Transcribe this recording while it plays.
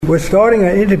we're starting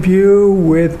an interview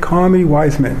with Carmi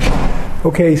Wiseman.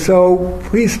 Okay, so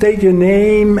please state your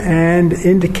name and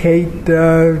indicate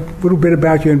a little bit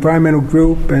about your environmental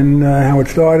group and how it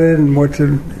started and what it's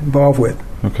involved with.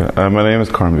 Okay, my name is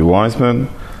Carmi Wiseman.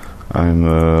 I'm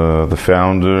the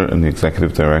founder and the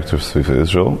executive director of Sviva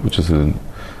Israel, which is an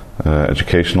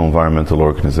educational environmental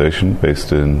organization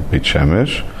based in Beit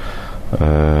Shemesh.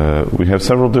 We have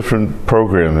several different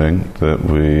programming that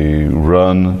we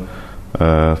run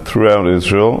throughout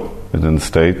Israel and in the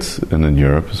States and in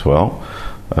Europe as well.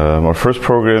 Our first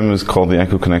program is called the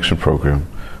Echo Connection Program,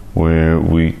 where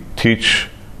we teach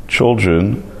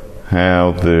children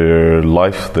how their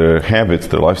lifestyle habits,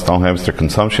 their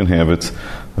consumption habits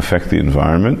affect the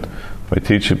environment by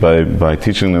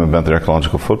teaching them about their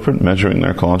ecological footprint, measuring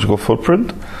their ecological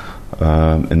footprint.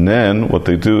 And then what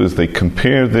they do is they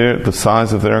compare the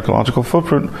size of their ecological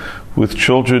footprint with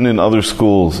children in other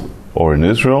schools or in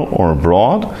Israel or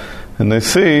abroad. And they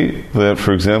see that,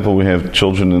 for example, we have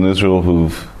children in Israel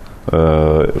who've,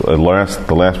 the last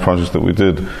project that we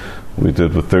did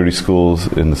with 30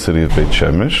 schools in the city of Beit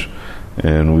Shemesh.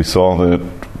 And we saw that,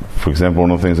 for example,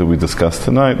 one of the things that we discussed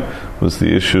tonight was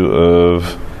the issue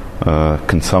of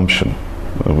consumption.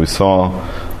 We saw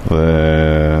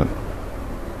the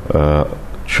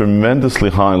tremendously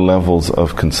high levels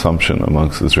of consumption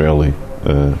amongst Israeli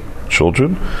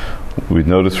children. We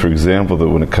noticed, for example, that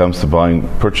when it comes to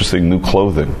purchasing new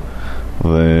clothing,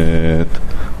 that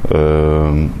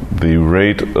the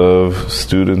rate of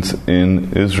students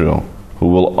in Israel who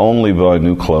will only buy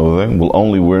new clothing, will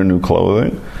only wear new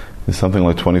clothing, is something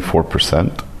like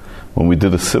 24%. When we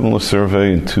did a similar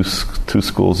survey in two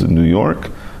schools in New York,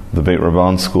 the Beit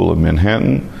Rabban School in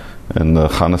Manhattan and the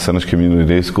Chana Senesh Community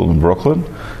Day School in Brooklyn,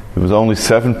 it was only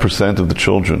 7% of the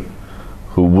children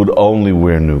who would only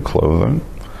wear new clothing.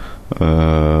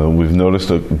 We've noticed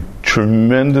a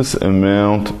tremendous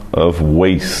amount of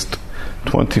waste.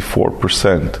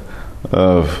 24%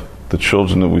 of the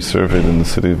children that we surveyed in the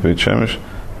city of Beit Shemesh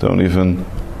don't even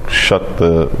shut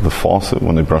the faucet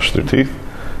when they brush their teeth.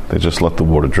 They just let the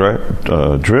water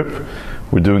drip.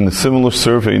 We're doing a similar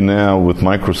survey now with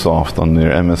Microsoft on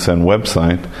their MSN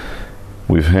website.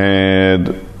 We've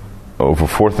had over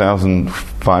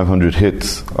 4,500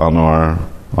 hits on our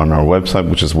website,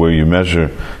 which is where you measure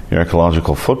your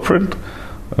ecological footprint.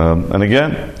 And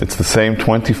again, it's the same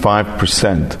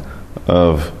 25%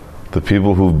 of the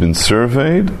people who've been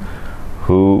surveyed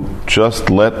who just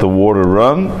let the water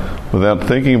run without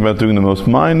thinking about doing the most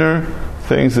minor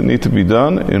things that need to be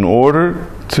done in order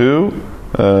to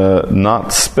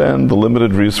not spend the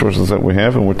limited resources that we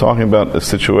have. And we're talking about a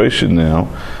situation now.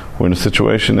 We're in a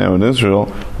situation now in Israel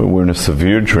where we're in a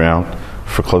severe drought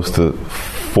for close to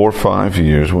 4 or 5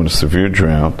 years. We're in a severe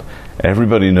drought.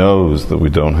 Everybody knows that we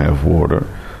don't have water.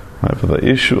 Right? But the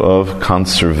issue of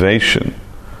conservation,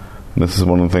 and this is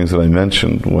one of the things that I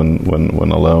mentioned when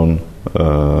Alon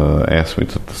asked me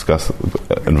to discuss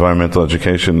environmental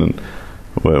education, and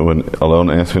when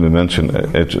Alon asked me to mention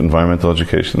environmental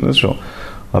education in Israel.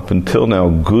 Up until now,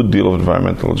 a good deal of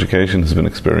environmental education has been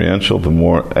experiential, the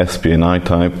more SPNI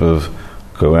type of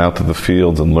go out to the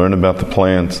fields and learn about the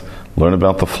plants, learn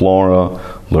about the flora,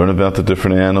 learn about the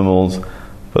different animals,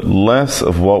 but less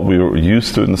of what we were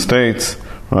used to in the States,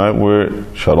 right? Where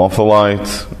shut off the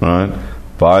lights, right?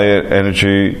 Buy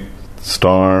Energy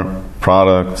Star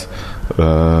products,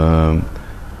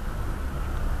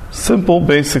 simple,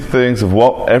 basic things of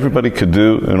what everybody could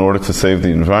do in order to save the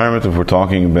environment. If we're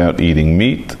talking about eating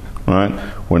meat, right?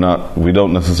 We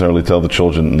don't necessarily tell the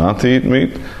children not to eat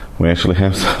meat. We actually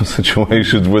have some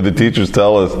situations where the teachers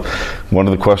tell us, one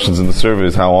of the questions in the survey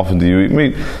is, how often do you eat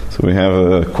meat? So we have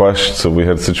a question, so we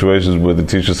have situations where the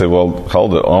teachers say, well,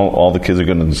 hold it, all the kids are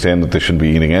going to understand that they shouldn't be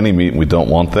eating any meat, and we don't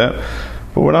want that.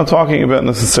 But we're not talking about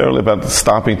necessarily about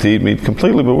stopping to eat meat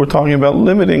completely, but we're talking about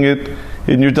limiting it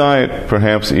in your diet,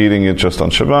 perhaps eating it just on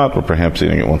Shabbat, or perhaps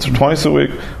eating it once or twice a week.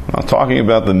 We're not talking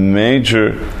about the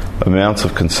major amounts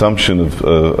of consumption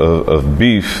of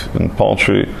beef and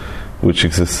poultry which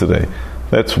exists today.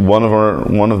 That's one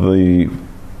of the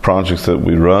projects that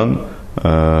we run.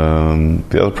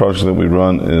 The other project that we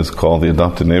run is called the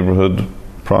Adopted Neighborhood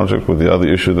Project, where the other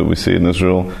issue that we see in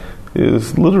Israel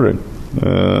is littering.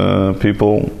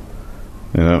 People,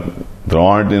 there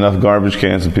aren't enough garbage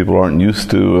cans, and people aren't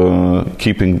used to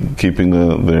keeping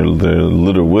their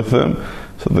litter with them,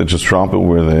 so they just drop it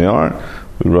where they are.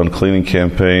 We run cleaning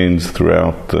campaigns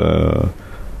throughout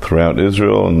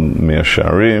Israel and Mea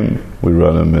Shearim. We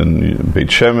run them in Beit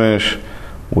Shemesh.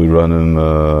 We run them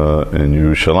in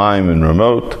Yerushalayim, in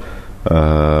Ramot.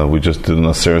 We just did an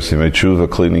Aseret Yemei Tshuva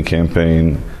cleaning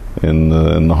campaign in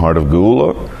the heart of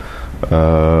Geula.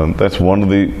 That's one of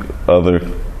the other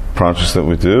projects that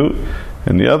we do.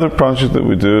 And the other project that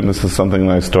we do, and this is something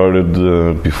that I started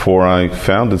before I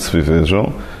founded Sviva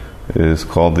Israel, is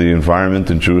called the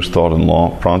Environment in Jewish Thought and Law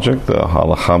Project, the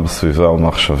Halacha B'Sviva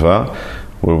Machshava,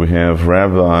 where we have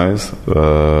rabbis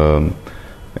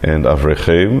and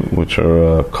Avrechim, which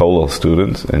are Kollel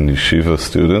students and Yeshiva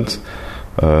students.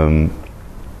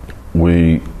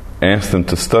 We ask them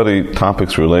to study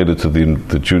topics related to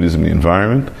the Judaism and the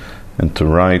environment, and to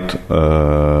write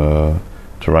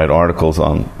articles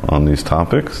on these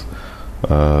topics.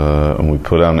 And we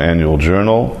put out an annual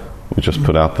journal. We just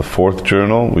put out the 4th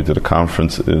journal. We did a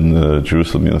conference in the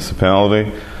Jerusalem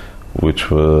municipality,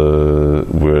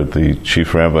 where the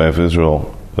chief rabbi of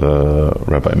Israel,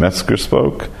 Rabbi Metzger,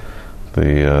 spoke.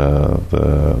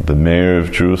 The mayor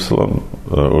of Jerusalem,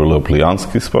 Orlo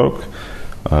Pliansky, spoke.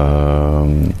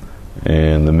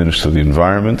 And the Minister of the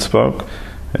Environment spoke.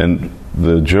 And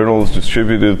the journal is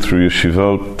distributed through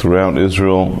yeshivot throughout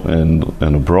Israel and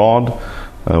abroad.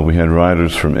 We had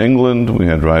writers from England. We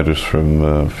had writers from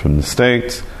the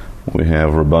States. We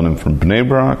have Rabbanim from Bnei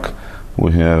Brak.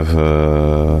 We have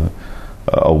a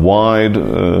wide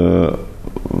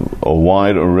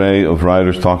array of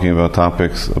writers talking about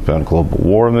topics about global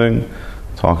warming,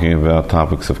 talking about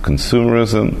topics of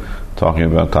consumerism, talking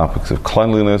about topics of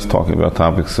cleanliness, talking about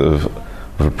topics of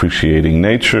appreciating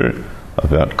nature,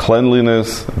 about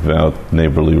cleanliness, about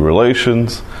neighborly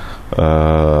relations.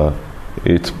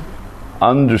 It's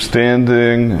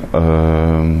understanding,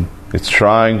 it's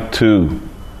trying to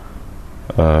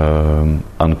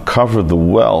uncover the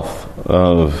wealth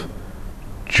of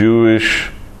Jewish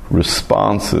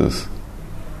responses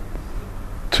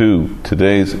to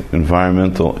today's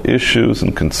environmental issues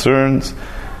and concerns,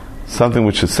 something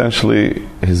which essentially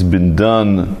has been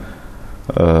done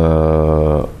it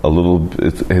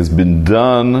has been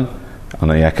done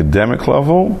on an academic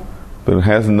level, but it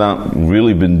has not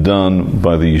really been done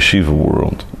by the yeshiva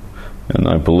world. And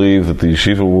I believe that the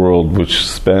yeshiva world, which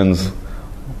spends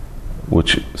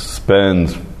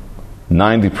 90%,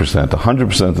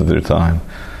 100% of their time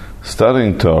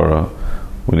studying Torah,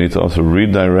 we need to also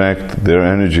redirect their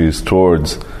energies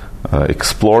towards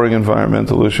exploring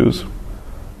environmental issues,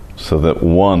 so that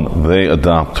 1, they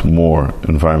adopt more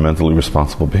environmentally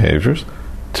responsible behaviors.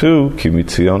 2, Ki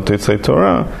mitzion tetzei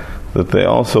Torah, that they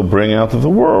also bring out to the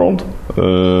world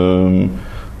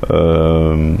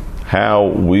how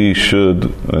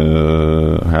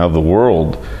the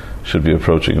world should be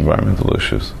approaching environmental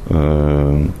issues.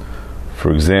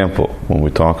 For example, when we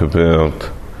talk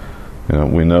about,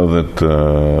 we know that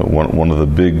one of the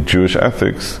big Jewish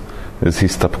ethics is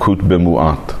histapkut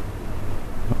bemu'at,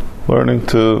 learning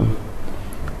to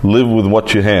live with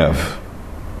what you have.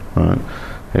 Right?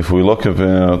 If we look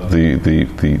about the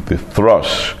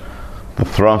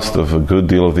thrust of a good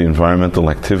deal of the environmental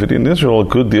activity in Israel, a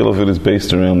good deal of it is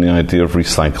based around the idea of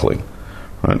recycling.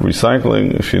 Right?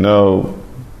 Recycling, if you know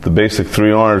the basic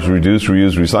 3 R's, reduce,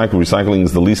 reuse, recycle. Recycling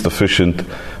is the least efficient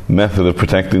method of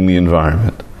protecting the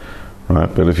environment.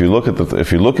 Right? But if you look at it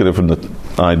from the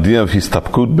idea of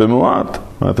histapkut bemu'at,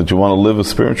 right, that you want to live a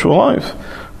spiritual life,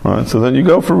 right, so then you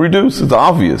go for reduce. It's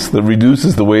obvious that reduce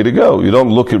is the way to go. You don't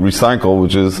look at recycle,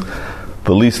 which is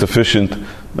the least efficient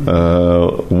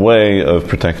way of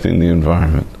protecting the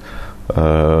environment.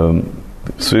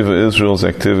 Sviva Israel's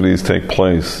activities take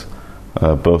place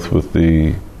both with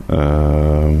the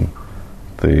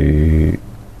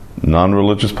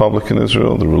non-religious public in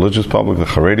Israel, the religious public, the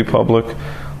Haredi public.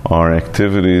 Our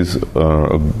activities,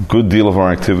 a good deal of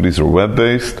our activities are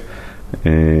web-based,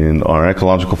 and our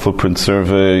ecological footprint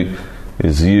survey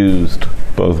is used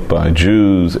both by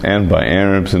Jews and by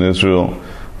Arabs in Israel,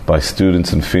 by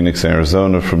students in Phoenix,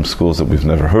 Arizona, from schools that we've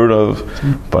never heard of,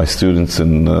 by students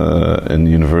in the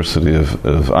University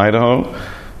of Idaho,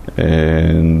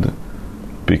 and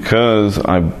because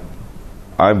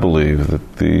I believe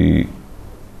that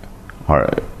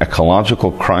our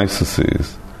ecological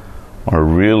crises are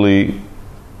really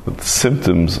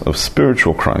symptoms of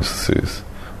spiritual crises,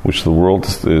 which the world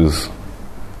is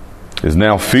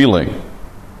now feeling.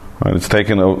 Right? It's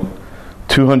taken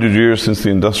 200 years since the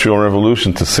Industrial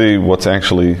Revolution to see what are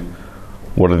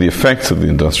the effects of the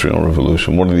Industrial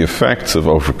Revolution, what are the effects of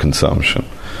overconsumption.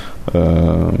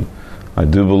 I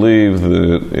do believe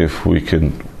that if we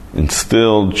can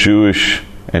instill Jewish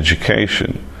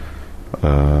education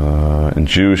and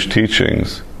Jewish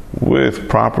teachings with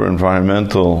proper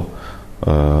environmental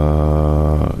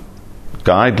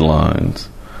guidelines,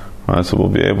 right, so we'll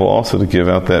be able also to give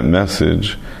out that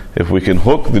message. If we can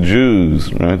hook the Jews,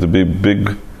 right, to be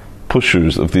big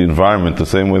pushers of the environment, the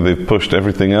same way they've pushed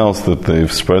everything else that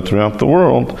they've spread throughout the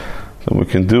world, then we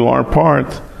can do our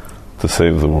part to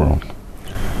save the world.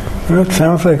 Well, it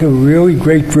sounds like a really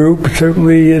great group.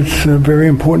 Certainly it's a very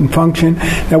important function.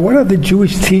 Now, what are the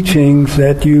Jewish teachings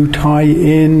that you tie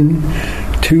in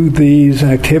to these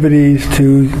activities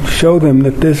to show them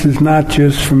that this is not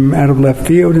just from out of left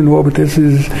field and all, but this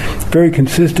is very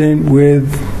consistent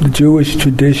with the Jewish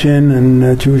tradition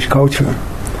and Jewish culture?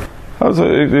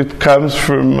 It comes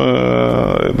from,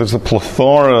 there's a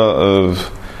plethora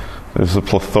of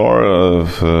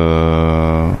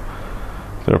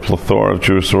there are a plethora of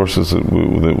Jewish sources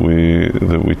that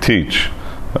we teach.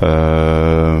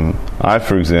 I,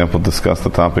 for example, discussed the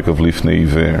topic of Lifnei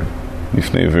Iver.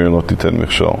 Lifnei Iver lo titen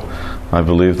michshol. I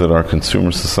believe that our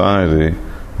consumer society,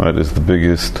 right, is the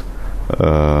biggest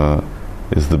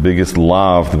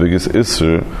lav, the biggest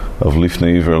isser of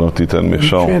Lifnei Iver lo titen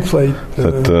michshol. Translate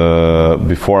that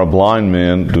before a blind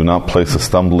man, do not place a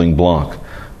stumbling block.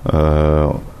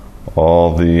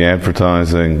 All the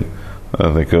advertising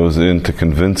that goes in to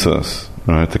convince us,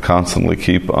 right, to constantly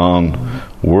keep on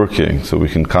working, so we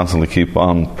can constantly keep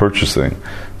on purchasing,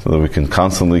 so that we can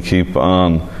constantly keep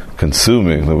on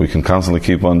consuming, that we can constantly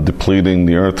keep on depleting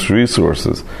the earth's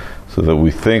resources, so that we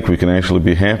think we can actually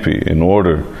be happy in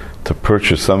order to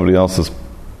purchase somebody else's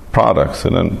products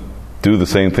and then do the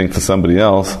same thing to somebody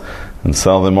else and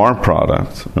sell them our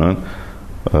products, right?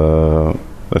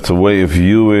 That's a way of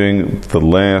viewing the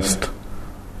last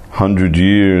 100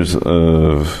 years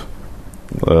of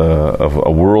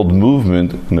a world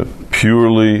movement in a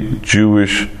purely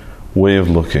Jewish way of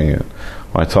looking at it.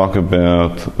 I talk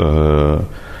about,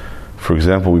 for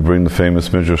example, we bring the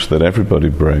famous midrash that everybody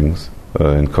brings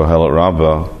in Kohelet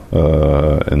Rabbah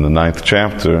in the 9th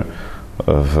chapter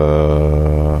of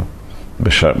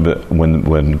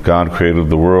when God created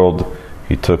the world,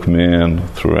 He took man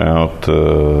throughout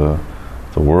the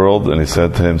world, and He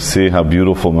said to him, "See how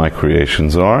beautiful my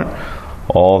creations are.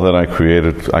 All that I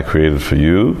created for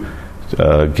you.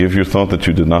 Give your thought that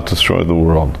you did not destroy the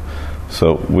world."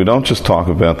 So we don't just talk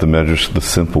about the medrash the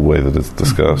simple way that it's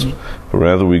discussed, but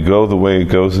rather we go the way it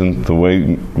goes in, the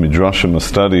way midrashim are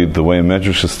studied, the way a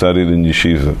medrash is studied in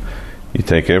yeshiva. You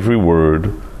take every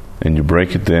word and you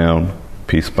break it down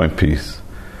piece by piece,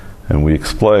 and we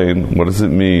explain, what does it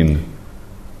mean?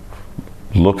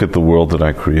 Look at the world that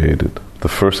I created. The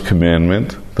first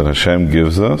commandment that Hashem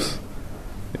gives us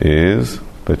is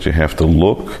that you have to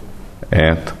look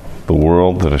at the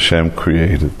world that Hashem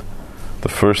created. The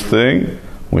first thing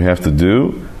we have to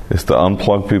do is to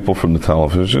unplug people from the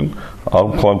television,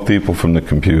 unplug people from the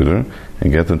computer,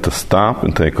 and get them to stop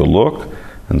and take a look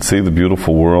and see the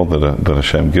beautiful world that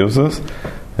Hashem gives us.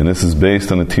 And this is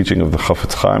based on the teaching of the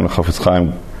Chafetz Chaim. The Chafetz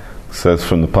Chaim says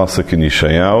from the pasuk in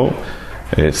Yeshayahu,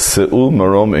 Se'u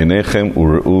marom einechem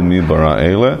u're'u mi bara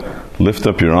eile. Lift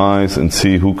up your eyes and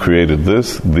see who created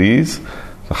these.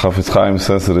 The Chafetz Chaim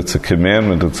says that it's a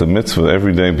commandment, it's a mitzvah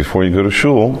every day before you go to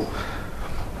shul.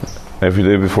 Every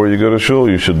day before you go to shul,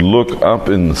 you should look up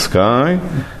in the sky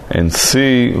and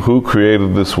see who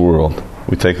created this world.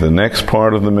 We take the next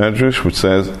part of the Medrash, which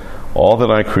says, all that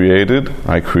I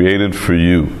created for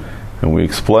you. And we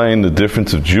explain the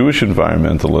difference of Jewish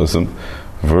environmentalism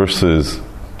versus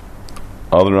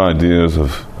other ideas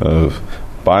of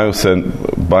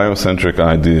biocentric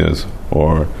ideas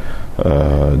or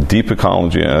deep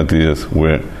ecology ideas,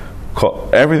 where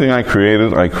everything I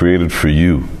created for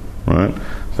you, right?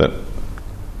 That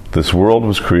this world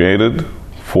was created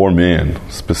for man,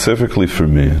 specifically for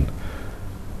man.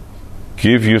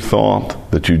 Give your thought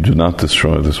that you do not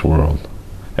destroy this world.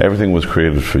 Everything was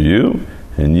created for you,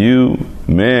 and you,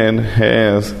 man,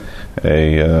 have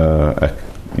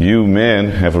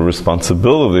a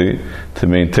responsibility to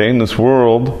maintain this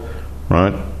world,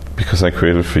 right? Because I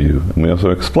created for you. And we also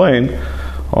explain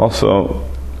also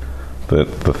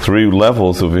that the three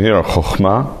levels over here are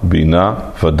Chokhmah,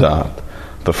 Binah, Vadat.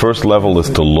 The first level is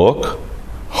to look.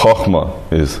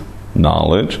 Chokhmah is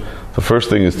knowledge. The first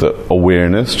thing is the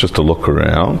awareness, just to look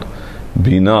around.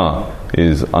 Binah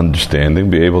is understanding,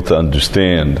 be able to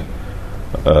understand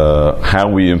how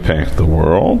we impact the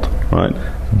world, right?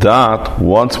 Dat,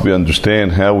 once we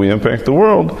understand how we impact the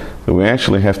world, that we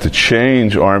actually have to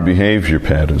change our behavior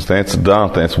patterns. That's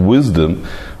dat, that's wisdom.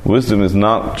 Wisdom is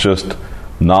not just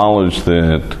knowledge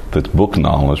that's book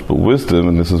knowledge, but wisdom,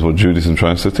 and this is what Judaism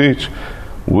tries to teach,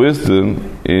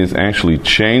 wisdom is actually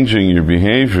changing your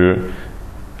behavior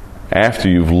after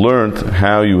you've learned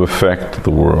how you affect the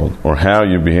world, or how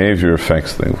your behavior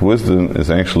affects things. Wisdom is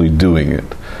actually doing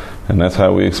it. And that's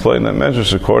how we explain that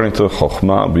measures according to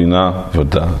Chokhmah, Binah,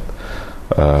 Vadat.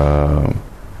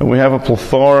 And we have a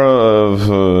plethora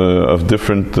of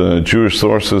different Jewish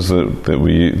sources that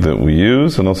we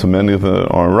use, and also many of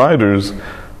our writers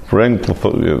bring.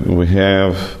 We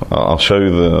have. I'll show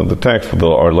you the text.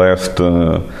 Our last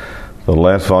the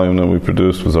last volume that we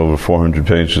produced was over 400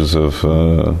 pages of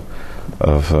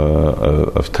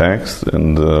text,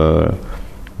 and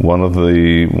one of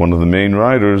the main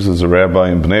writers is a rabbi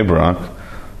in Bnei Brak,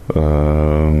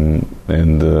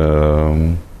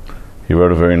 and he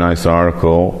wrote a very nice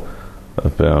article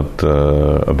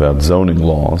about zoning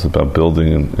laws, about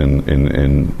building in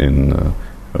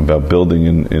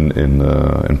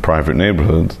private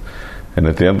neighborhoods. And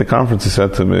at the end of the conference, he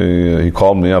said to me, he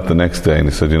called me up the next day, and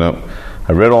he said,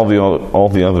 I read all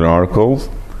the other articles,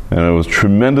 and I was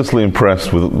tremendously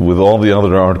impressed with all the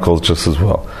other articles just as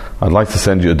well. I'd like to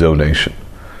send you a donation.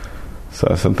 So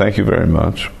I said, thank you very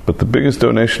much. But the biggest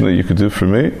donation that you could do for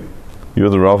me, you're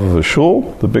the Rav of a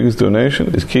shul, the biggest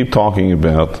donation is keep talking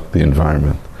about the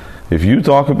environment. If you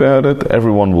talk about it,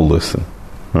 everyone will listen.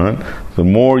 Right? The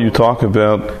more you talk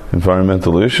about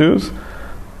environmental issues,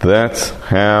 that's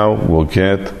how we'll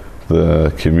get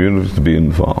the community to be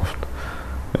involved.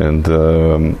 And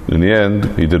in the end,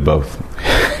 he did both.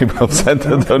 He both sent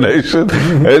a donation,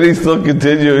 and he's still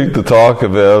continuing to talk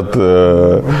about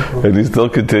the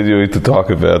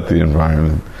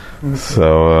environment.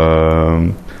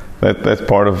 So that's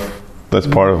part of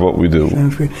what we do.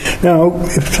 Sounds great. Now,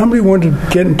 if somebody wanted to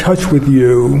get in touch with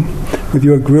you, with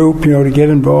your group, to get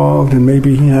involved and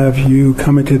maybe have you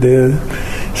come into their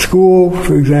school,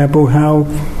 for example, how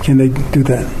can they do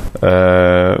that?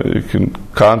 You can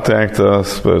contact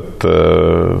us, but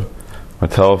my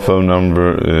telephone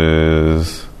number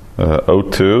is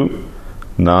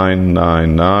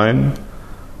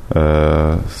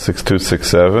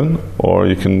 02-999-6267, or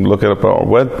you can look at our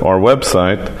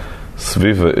website,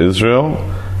 Sviva Israel.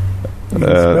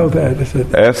 Spell that. Is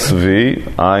it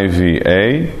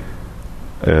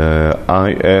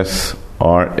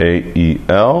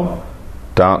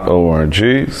SVIVAISRAEL.org,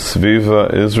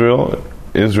 Sviva Israel,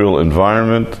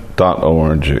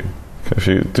 IsraelEnvironment.org. If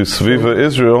you do Sviva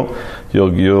Israel,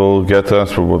 you'll get to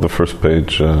us for the first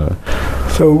page.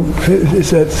 So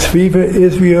is that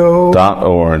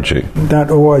SvivaIsrael.org?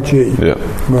 Yeah.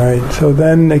 Right. So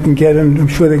then they can get in. I'm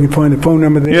sure they can find a phone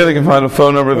number there. Yeah, they can find a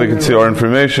phone number. They can see our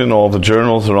information. All the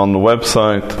journals are on the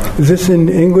website. Is this in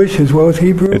English as well as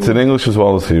Hebrew? It's in English as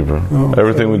well as Hebrew. Oh,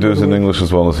 everything we do is in English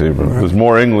as well as Hebrew. Right. There's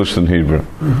more English than Hebrew.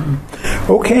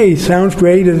 Mm-hmm. Okay, sounds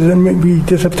great. We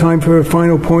just have time for a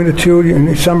final point or two.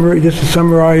 Just to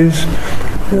summarize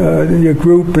your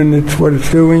group and what it's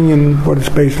doing and what it's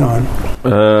based on.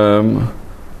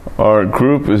 Our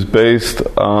group is based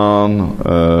on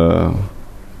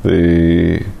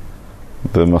the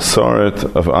Masoret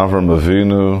of Avram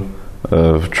Avinu,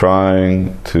 of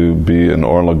trying to be an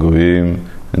Or LaGoyim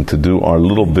and to do our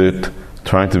little bit,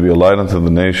 trying to be a light unto the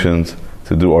nations,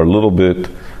 to do our little bit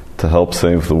to help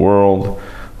save the world.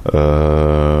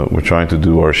 We're trying to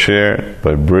do our share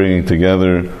by bringing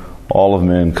together all of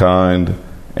mankind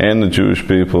and the Jewish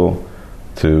people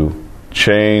to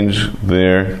change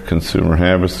their consumer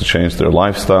habits, to change their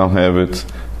lifestyle habits,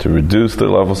 to reduce their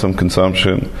levels of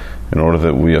consumption in order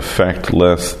that we affect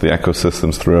less the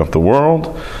ecosystems throughout the world,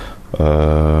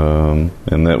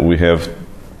 and that we have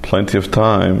plenty of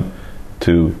time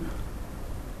to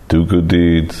do good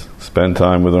deeds, spend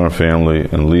time with our family,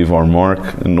 and leave our mark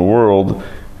in the world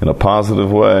in a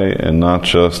positive way, and not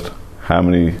just how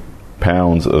many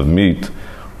pounds of meat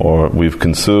or we've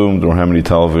consumed, or how many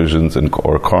televisions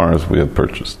or cars we have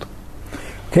purchased.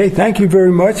 Okay, thank you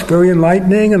very much. Very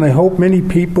enlightening, and I hope many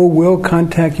people will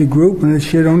contact your group, and it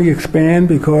should only expand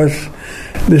because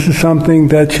this is something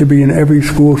that should be in every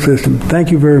school system.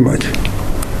 Thank you very much.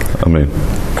 Amen.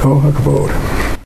 Kol HaKavod.